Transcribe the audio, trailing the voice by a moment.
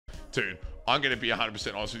Dude, I'm going to be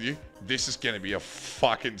 100% honest with you. This is going to be a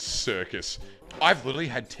fucking circus. I've literally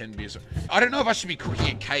had 10 beers. I don't know if I should be cooking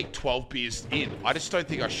a cake 12 beers in. I just don't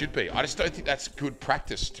think I should be. I just don't think that's good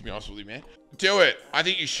practice, to be honest with you, man. Do it. I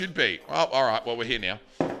think you should be. Well, all right. Well, we're here now.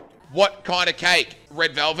 What kind of cake?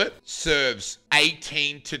 Red velvet serves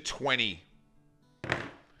 18 to 20.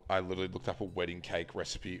 I literally looked up a wedding cake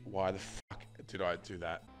recipe. Why the fuck did I do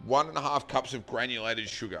that? 1.5 cups of granulated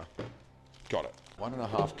sugar. Got it.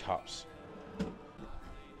 1.5 cups.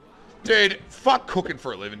 Dude, fuck cooking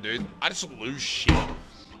for a living, dude. I just lose shit.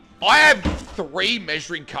 I have 3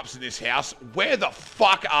 measuring cups in this house. Where the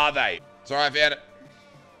fuck are they? Sorry, I found it.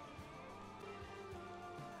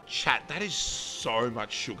 Chat, that is so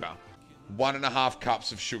much sugar. 1.5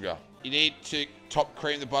 cups of sugar. You need to top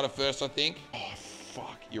cream the butter first, I think. Oh,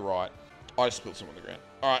 fuck, you're right. I just spilled some on the ground.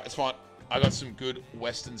 All right, it's fine. I got some good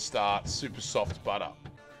Western Star super soft butter.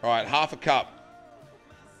 All right, 1/2 cup.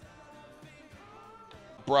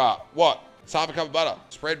 Bruh, what? It's 1/2 cup of butter.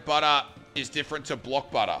 Spread butter is different to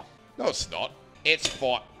block butter. No, it's not. It's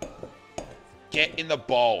fine. Get in the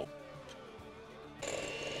bowl.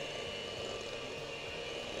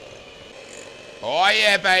 Oh,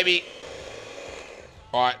 yeah, baby.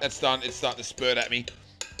 All right, that's done. It's starting to spurt at me.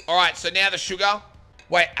 All right, so now the sugar.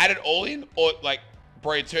 Wait, add it all in? Or, like,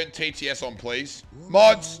 bro, turn TTS on, please.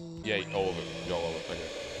 Mods. Yeah, all of it. Yeah, all of it. Okay.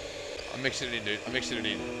 I'm mixing it in, dude. I'm mixing it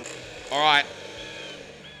in. All right.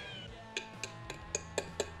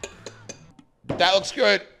 That looks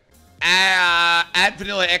good. Add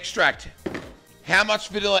vanilla extract. How much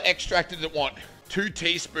vanilla extract did it want? 2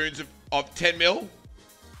 teaspoons of 10 mil.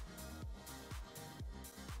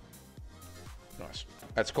 Nice.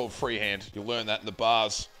 That's called freehand. You'll learn that in the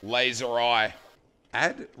bars. Laser eye.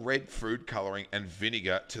 Add red food coloring and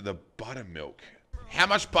vinegar to the buttermilk. How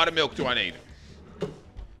much buttermilk do I need?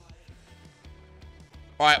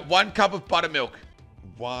 All right, 1 cup of buttermilk.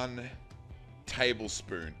 1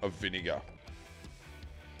 tablespoon of vinegar.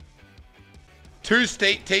 2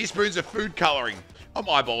 teaspoons of food coloring. I'm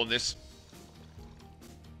eyeballing this.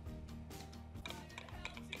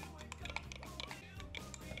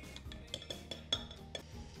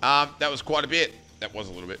 That was quite a bit. That was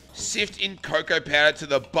a little bit. Sift in cocoa powder to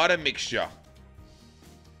the butter mixture.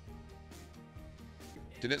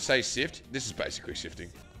 Didn't it say sift? This is basically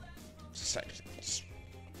sifting. It's the same thing. It's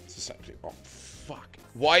the same thing. Oh, fuck.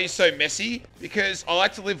 Why are you so messy? Because I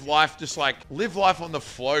like to live life just like, live life on the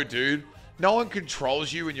flow, dude. No one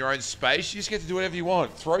controls you in your own space. You just get to do whatever you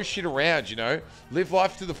want. Throw shit around, you know? Live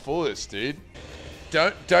life to the fullest, dude.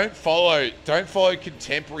 Don't follow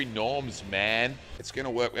contemporary norms, man. It's gonna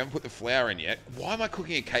work. We haven't put the flour in yet. Why am I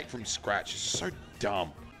cooking a cake from scratch? It's so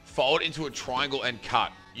dumb. Fold into a triangle and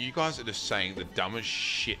cut. You guys are just saying the dumbest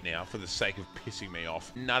shit now for the sake of pissing me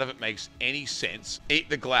off. None of it makes any sense. Eat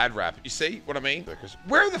the Glad wrap. You see what I mean?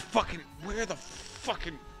 Where are the fucking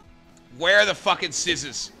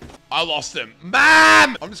scissors? I lost them.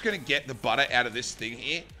 Mom! I'm just gonna get the butter out of this thing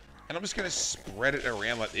here. And I'm just going to spread it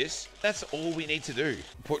around like this. That's all we need to do.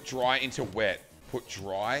 Put dry into wet. Put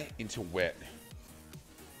dry into wet.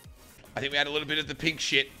 I think we add a little bit of the pink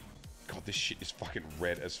shit. God, this shit is fucking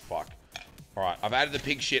red as fuck. All right, I've added the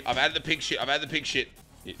pink shit. I've added the pink shit. I've added the pink shit.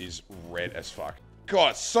 It is red as fuck.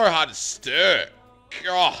 God, it's so hard to stir.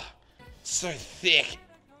 God, it's so thick.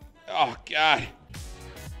 Oh, God.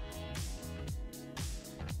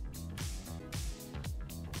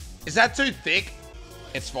 Is that too thick?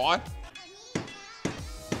 It's fine.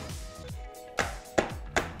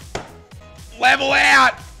 Level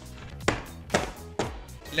out!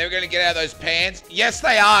 Never gonna get out of those pans. Yes,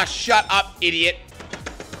 they are. Shut up, idiot.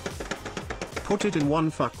 Put it in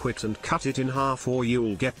one fuckwit and cut it in half or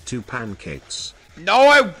you'll get 2 pancakes. No,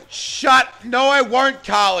 I won't,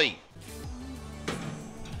 Carly.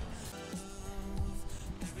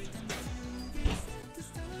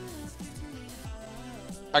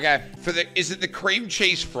 Okay, is it the cream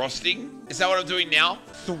cheese frosting? Is that what I'm doing now?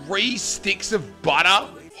 3 sticks of butter?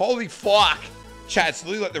 Holy fuck. Chat, it's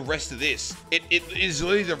literally like the rest of this. It is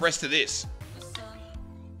literally the rest of this.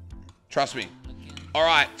 Trust me. All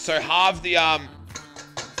right, so halve the,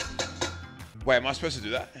 wait, am I supposed to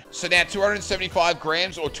do that? So now 275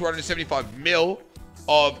 grams or 275 mil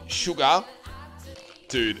of sugar.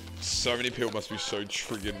 Dude, so many people must be so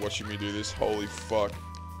triggered watching me do this. Holy fuck.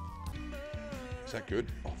 Is that good?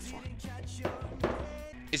 Oh, fuck.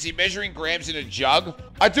 Is he measuring grams in a jug?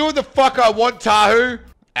 I do what the fuck I want, Tahu.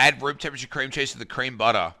 Add room temperature cream cheese to the cream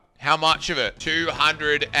butter. How much of it?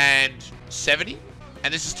 270?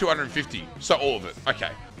 And this is 250. So all of it.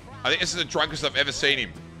 Okay. I think this is the drunkest I've ever seen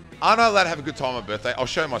him. Aren't I allowed to have a good time on my birthday? I'll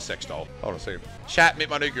show you my sex doll. Hold on a second. Chat, meet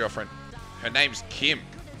my new girlfriend. Her name's Kim.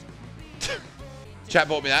 Chat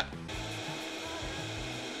bought me that.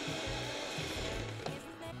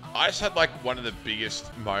 I just had like one of the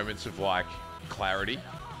biggest moments of like clarity,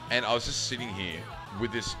 and I was just sitting here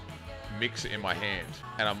with this mixer in my hand,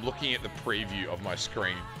 and I'm looking at the preview of my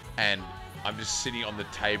screen, and I'm just sitting on the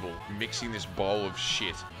table mixing this bowl of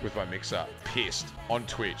shit with my mixer, pissed, on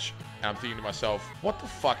Twitch, and I'm thinking to myself, what the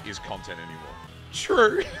fuck is content anymore?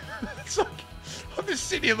 True. It's like, I'm just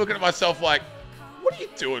sitting here looking at myself like, what are you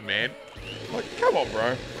doing, man? Like, come on,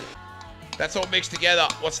 bro. That's all mixed together.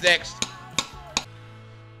 What's next?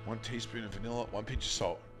 1 teaspoon of vanilla, 1 pinch of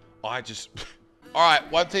salt. All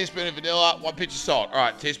right, 1 teaspoon of vanilla, 1 pinch of salt. All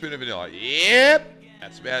right, teaspoon of vanilla. Yep.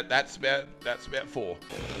 That's about 4.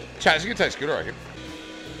 Chat, this is gonna taste good, I reckon.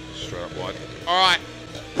 Straight up wide. All right.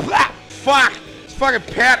 Blah! Fuck. It's fucking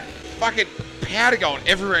powder going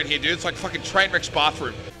everywhere in here, dude. It's like fucking Trainwreck's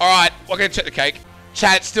bathroom. All right, we're gonna check the cake.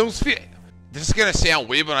 Chat, it still feels. This is gonna sound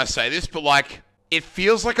weird when I say this, but like, it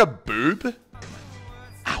feels like a boob.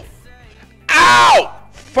 Ow. Ow!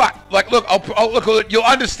 Fuck. Like, look, I'll look. You'll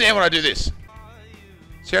understand when I do this.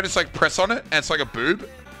 See how I just like press on it, and it's like a boob.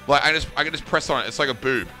 Like I can just press on it. It's like a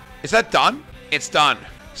boob. Is that done? It's done.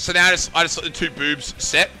 So now I just let the 2 boobs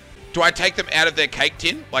set. Do I take them out of their cake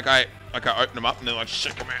tin? Like I open them up and then like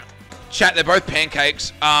shake them out. Chat, they're both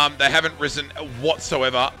pancakes. They haven't risen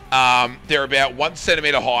whatsoever. They're about 1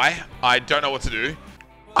 centimeter high. I don't know what to do.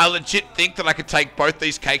 I legit think that I could take both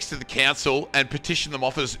these cakes to the council and petition them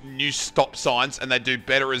off as new stop signs, and they do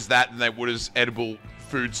better as that than they would as edible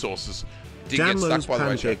food sources. Danlo's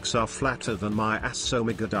pancakes are flatter than my ass, so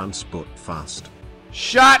mega dance but fast.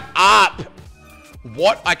 Shut up!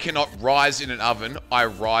 What I cannot rise in an oven, I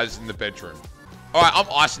rise in the bedroom. Alright, I'm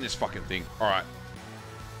icing this fucking thing. Alright.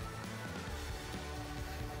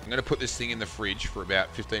 I'm going to put this thing in the fridge for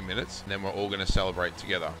about 15 minutes, and then we're all going to celebrate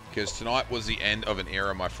together. Because tonight was the end of an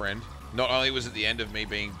era, my friend. Not only was it the end of me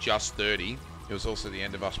being just 30, it was also the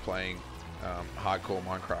end of us playing hardcore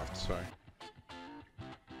Minecraft, so...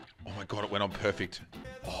 Oh my god, it went on perfect.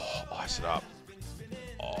 Oh, ice it up.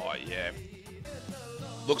 Oh, yeah.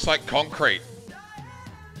 Looks like concrete.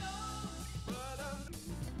 I'll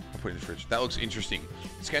put it in the fridge. That looks interesting.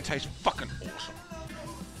 It's going to taste fucking awesome.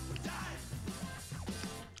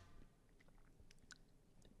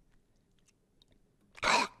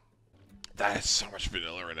 That has so much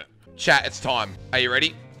vanilla in it. Chat, it's time. Are you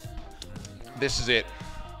ready? This is it.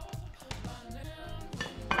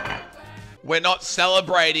 We're not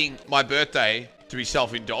celebrating my birthday to be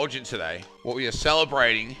self-indulgent today. What we are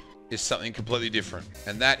celebrating is something completely different.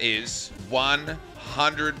 And that is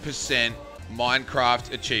 100%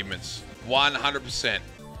 Minecraft achievements. 100%.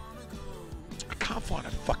 I can't find a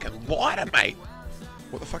fucking lighter, mate.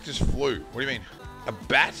 What the fuck just flew? What do you mean? A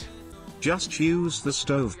bat? Just use the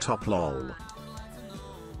stovetop, lol.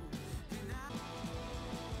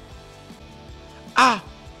 Ah!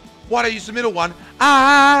 Why'd I use the middle one?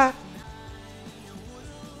 Ah!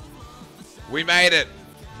 We made it.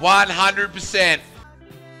 100%. Hey,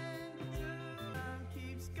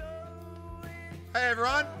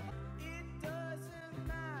 everyone.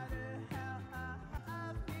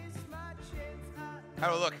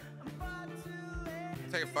 Have a look.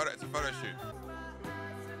 Take a photo. It's a photo shoot.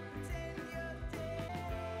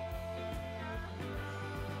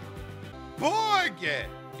 Boy, yeah.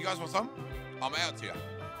 You guys want some? I'm out here.